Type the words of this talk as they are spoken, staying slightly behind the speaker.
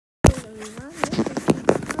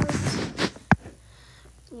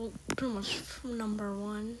pretty much from number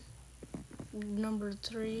 1, number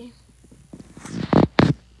 3.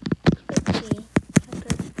 Piggy,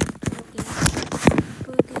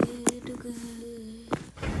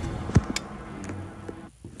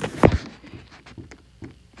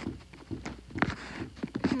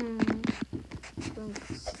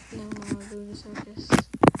 I'll do the circus.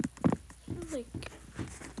 Like,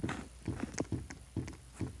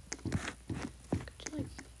 could you like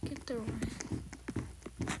get the right?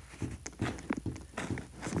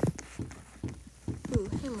 Ooh,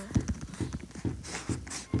 hammer.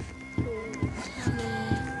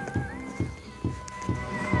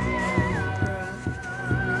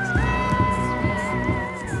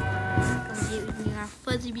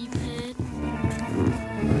 Fuzzy bee pet.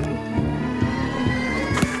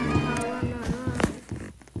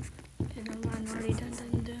 And I'm already done.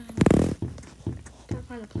 Gotta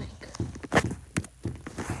find a plank.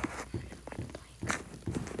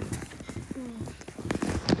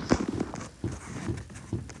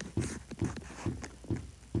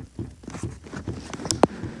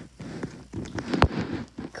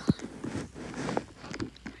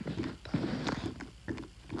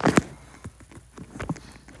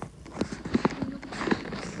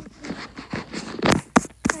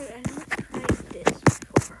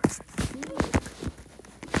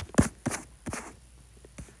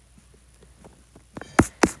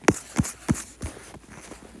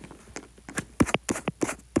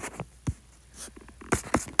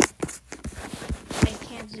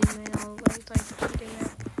 Zoom in all the way so I can do it.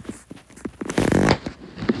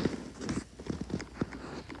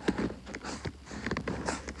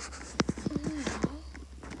 Now,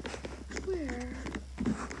 where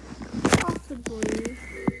possibly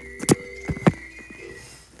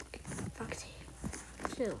Foxy.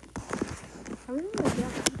 Chill. I really want to get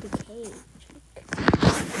out of the cage.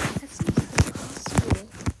 That seems impossible.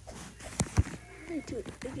 How do I do it?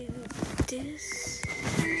 Do this?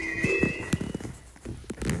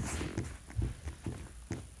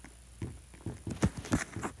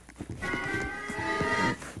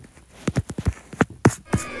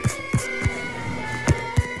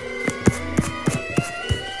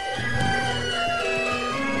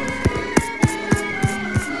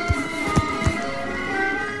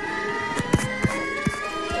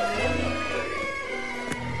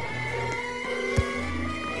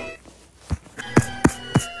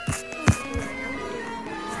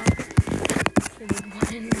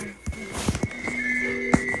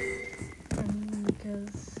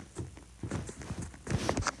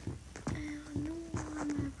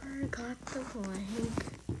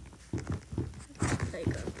 Like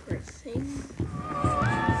a pressing.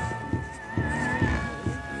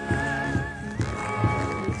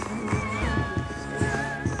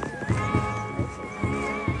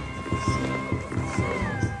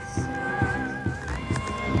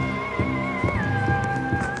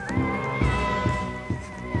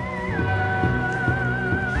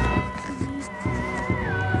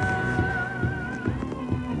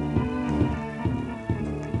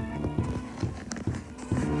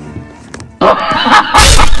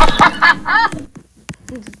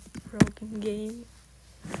 Broken game.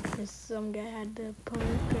 Cause some guy had the poke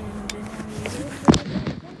and then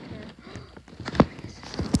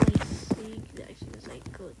actually was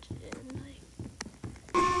like good and like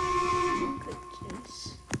good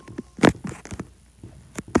juice.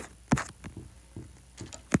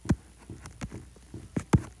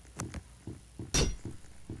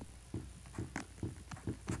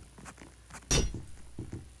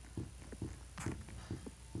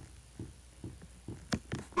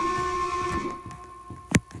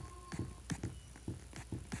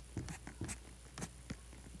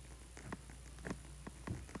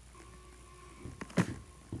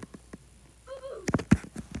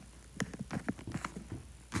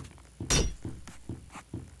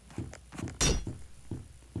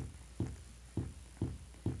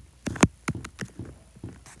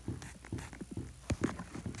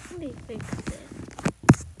 Let me fix it.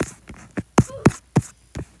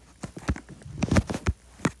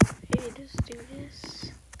 Hey, just do this.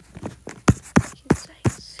 It's like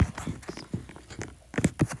seconds.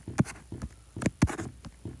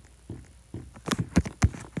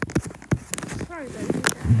 Sorry that I did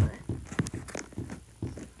that, but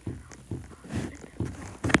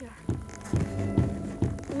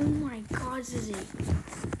oh my God, Zizzy!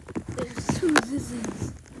 There's 2 Zizzies.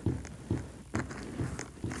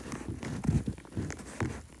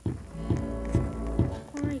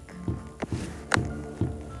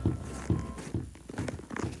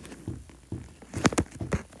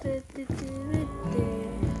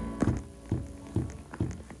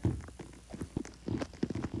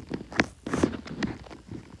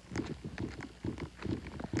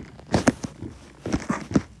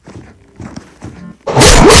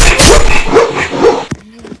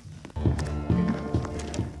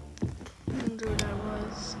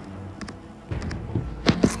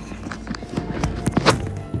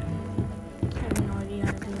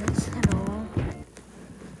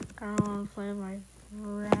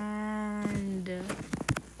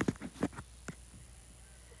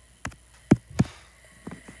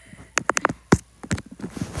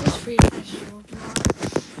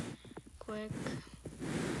 quick.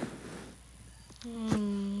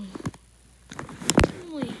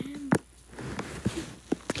 Holy him.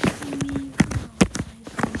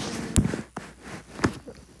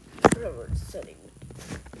 Whatever setting.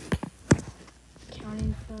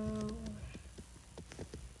 Counting for.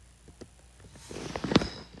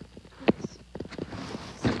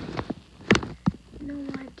 No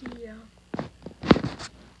idea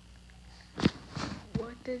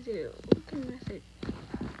what to do. What can message?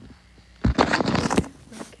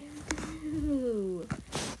 What can do?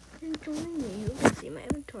 Join me. You can see my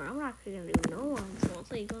inventory. I'm not actually gonna do no one. So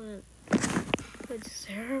once I go to the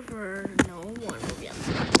server, no one will be able to.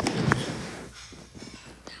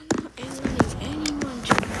 I'm not letting anyone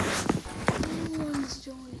join. No one's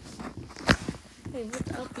joining. Hey,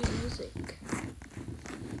 what's upbeat music?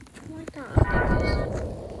 I like that upbeat music.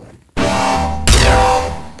 Oh,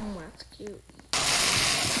 that's cute.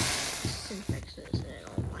 Infection is it?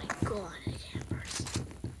 Oh my god, I can't burst.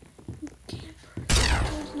 You can't burst.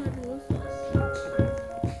 Who's not even with us?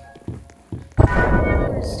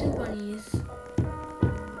 Where's two bunnies?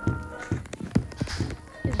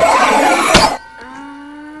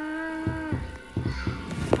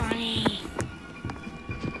 Bunny.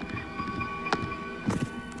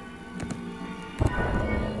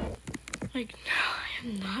 Like, no, I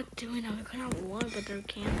am not doing that. We could have won, but they're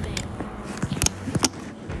camping.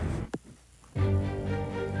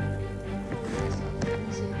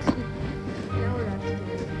 Now we're not doing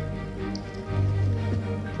it.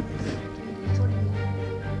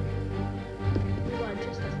 We got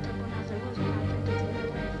just as tough one as there was when I tried to do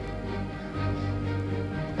it.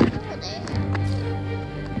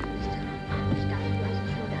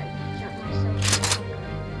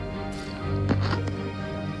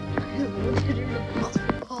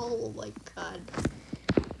 Oh my god.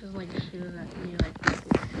 Just like shooting at me like oh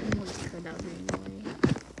my god, that would be annoying.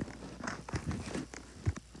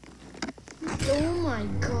 Oh my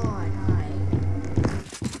god,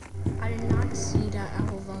 I did not see that I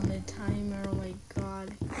was on the timer. Oh my god.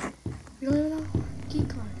 We don't even have a key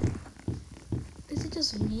card. Is it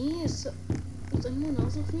just me? Is anyone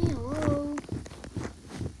else with me? Hello?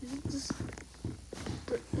 Is it just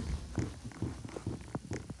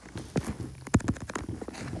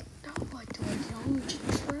how do I do it? I'm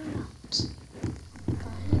trapped.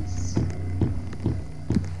 Guys.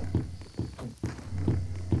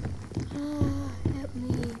 Help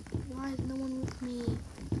me. Why is no one with me?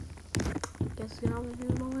 Guess I'll do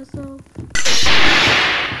it by myself.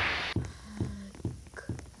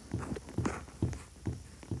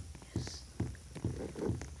 Yes.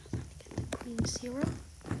 Get the green syrup.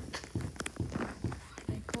 What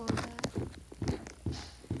do I call that?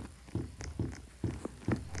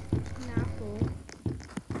 An apple.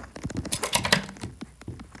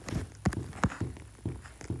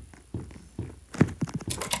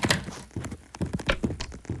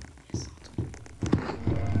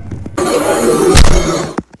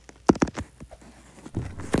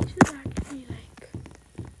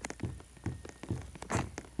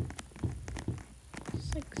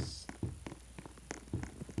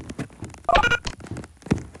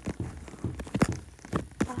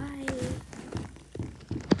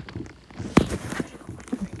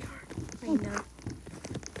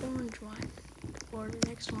 Orange one or the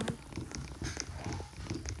next one.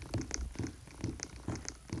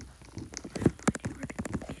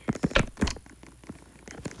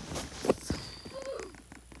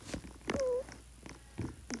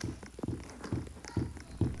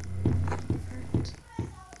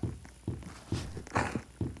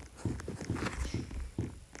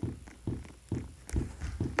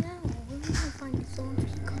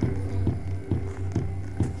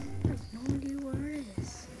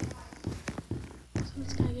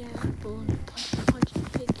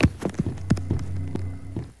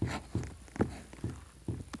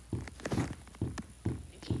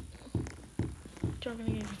 You're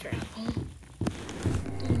gonna get your apple.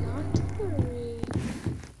 Do not worry.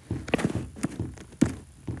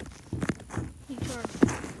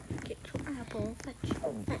 Get your apple. Fetch.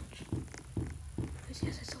 Fetch.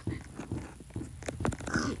 Yes, it's open.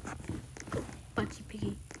 Go, Butchy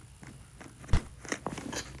Piggy.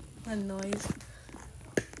 That noise.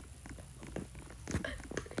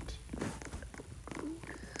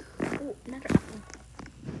 Oh, another apple.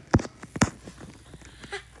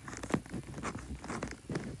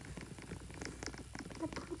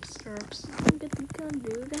 Syrups. Get the gun,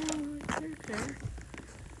 dude. Okay.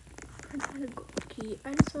 I'm trying to gold key. I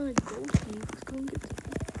just want a gold key. Let's go and get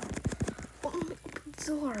the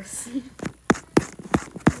source.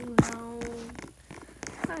 Oh no.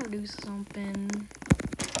 I gotta do something.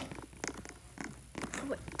 Oh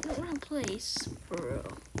wait, no, we're not place, bro.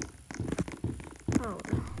 Oh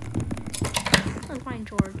no. Let's find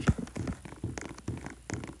George.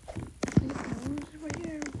 Over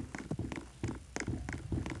here.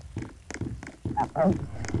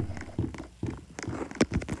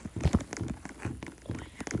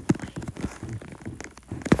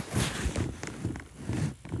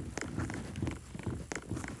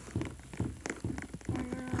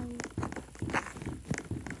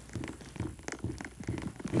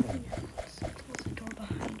 Close the door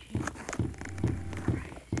behind you.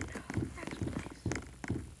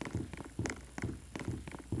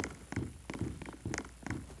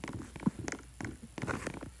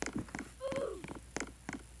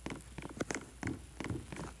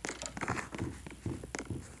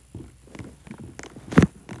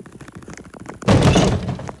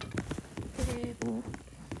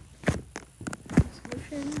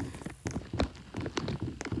 Solution.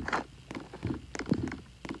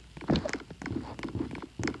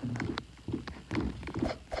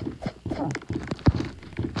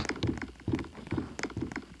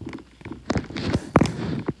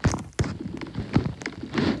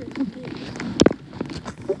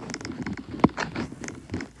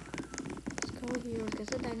 Let's go here. There's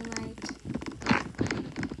a dynamite.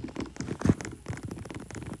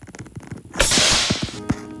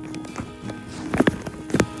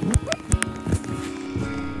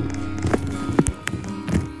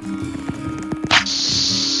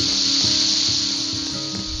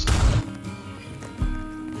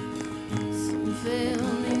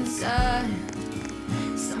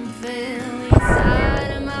 Something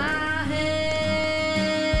inside of my head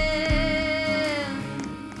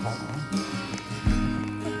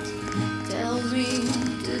tells me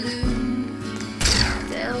to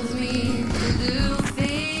do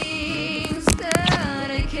things that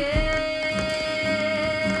I can't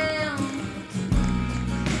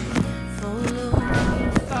follow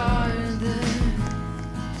farther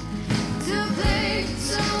to place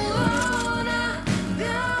I wanna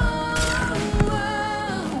go.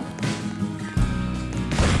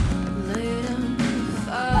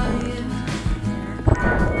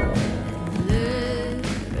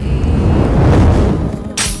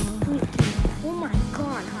 Oh my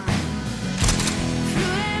god, hi.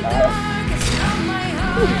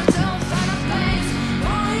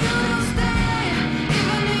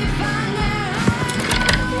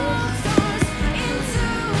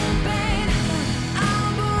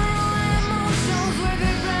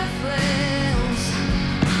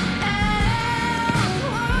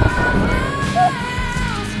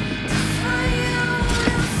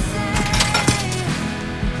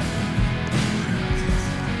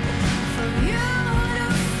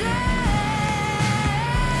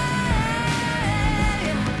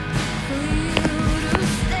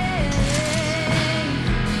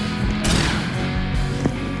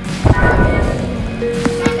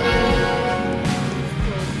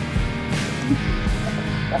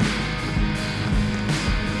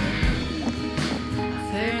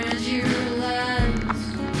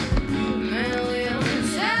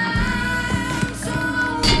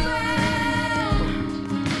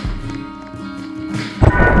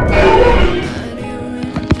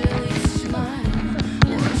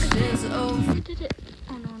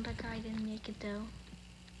 Though.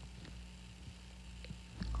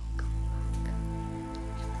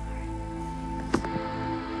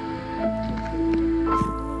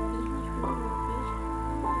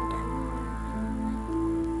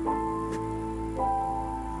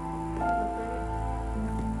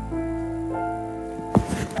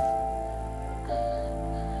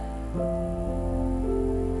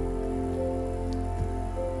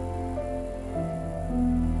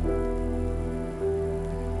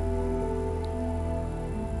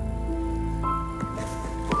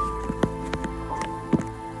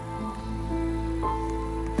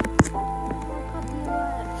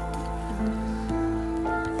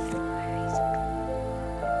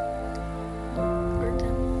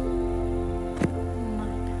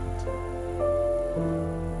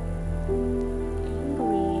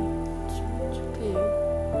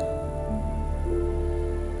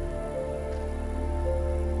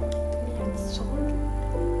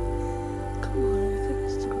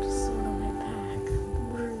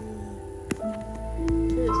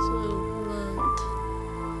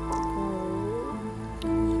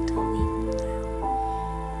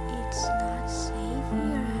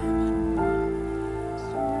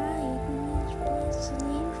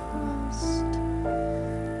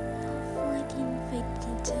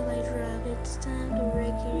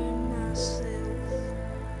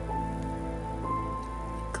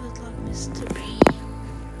 Good luck, Mr. B.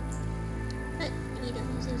 But he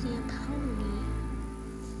doesn't see a power.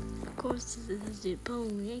 This is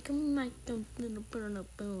pony. Come on, don't little burn up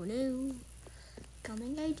pony.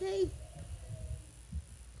 Coming, AJ.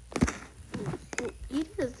 Oh, he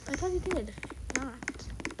did. I thought he did. Not.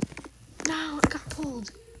 No, I got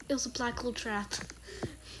pulled. It was a black hole trap.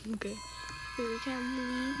 Okay. You can't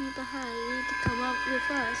leave me behind to come up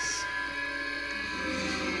with us.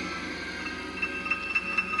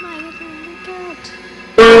 My God, look out.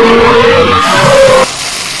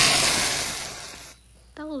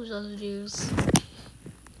 That was just juice.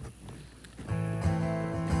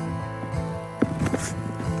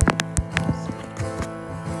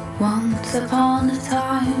 Once upon a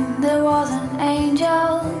time there was an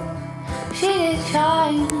angel. She did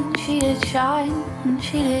shine, and she did shine, and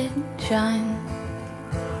she did shine.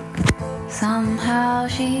 Somehow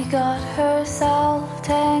she got herself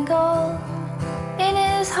tangled in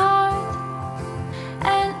his heart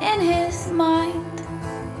and in his mind.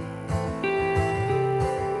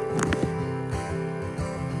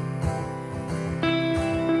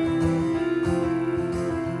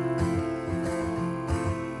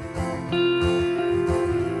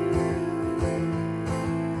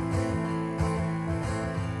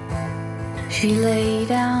 She lay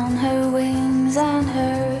down her wings and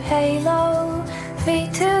her halo,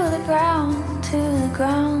 feet to the ground, to the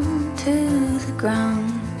ground, to the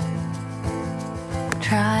ground.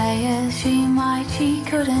 Try as she might, she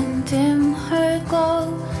couldn't dim her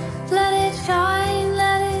glow. Let it shine,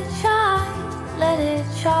 let it shine, let it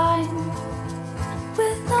shine.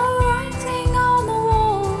 With no writing on the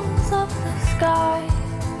walls of the sky,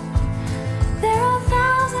 there are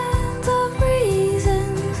thousands of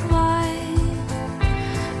reasons why.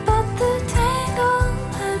 But the tangle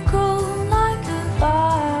had grown like a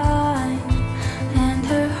vine, and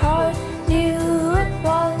her heart knew it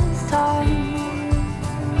was time.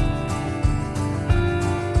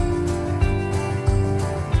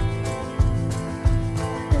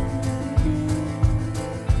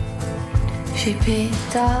 She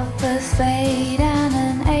picked up a spade and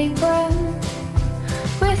an apron,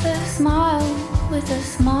 with a smile, with a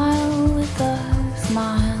smile, with a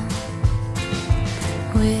smile.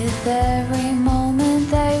 With every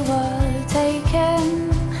moment they were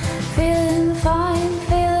taken, feeling fine,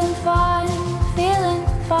 feeling fine, feeling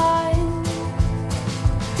fine.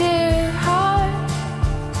 Dear heart,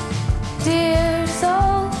 dear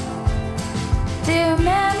soul, dear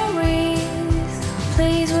memories,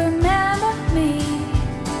 please remember me.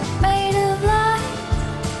 Made of light,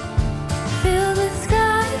 filled with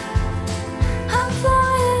sky, I'm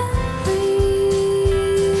flying free.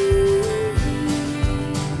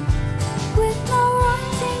 With no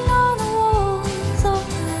writing on the walls of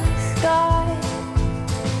the sky,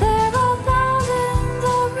 there are thousands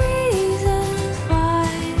of reasons why.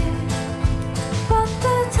 But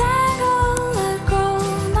the tangle had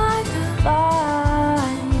grown like a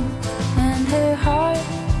vine, and her heart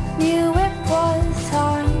knew it was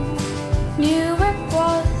time, knew it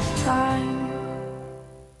was time.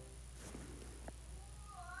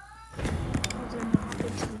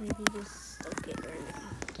 Maybe this okay or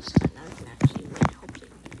not can actually win,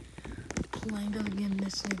 hopefully. Playing again,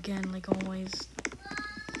 missing again, like always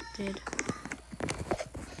did.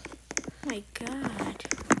 Oh my God.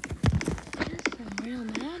 That's some real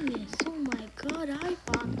madness. Oh my God, I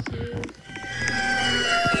bombed you.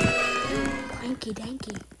 Danky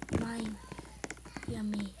danky. Mine.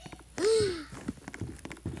 Yummy.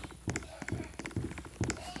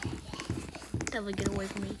 Devil, get away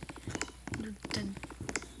from me.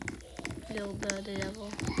 The devil.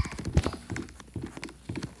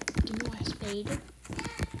 Give me my spade.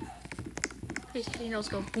 His nails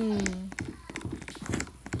go boom.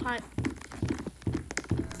 Hot.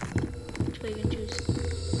 Which way you can choose?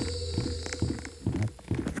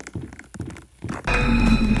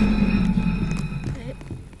 Okay.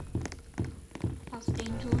 Los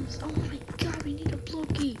Angeles. Oh my God, we need a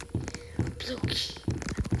blokey. Blokey.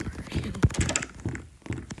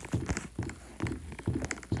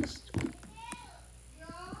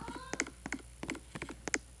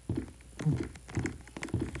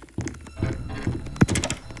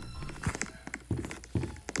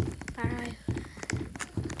 Alright.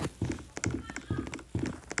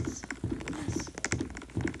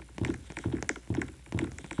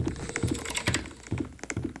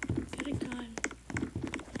 Get it gone.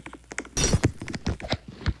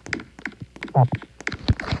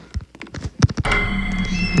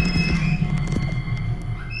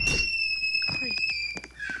 Hurry.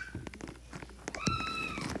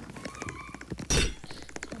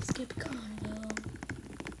 Let's get Congo.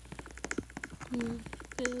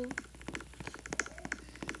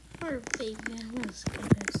 Perfect, man. Let's get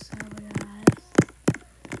this.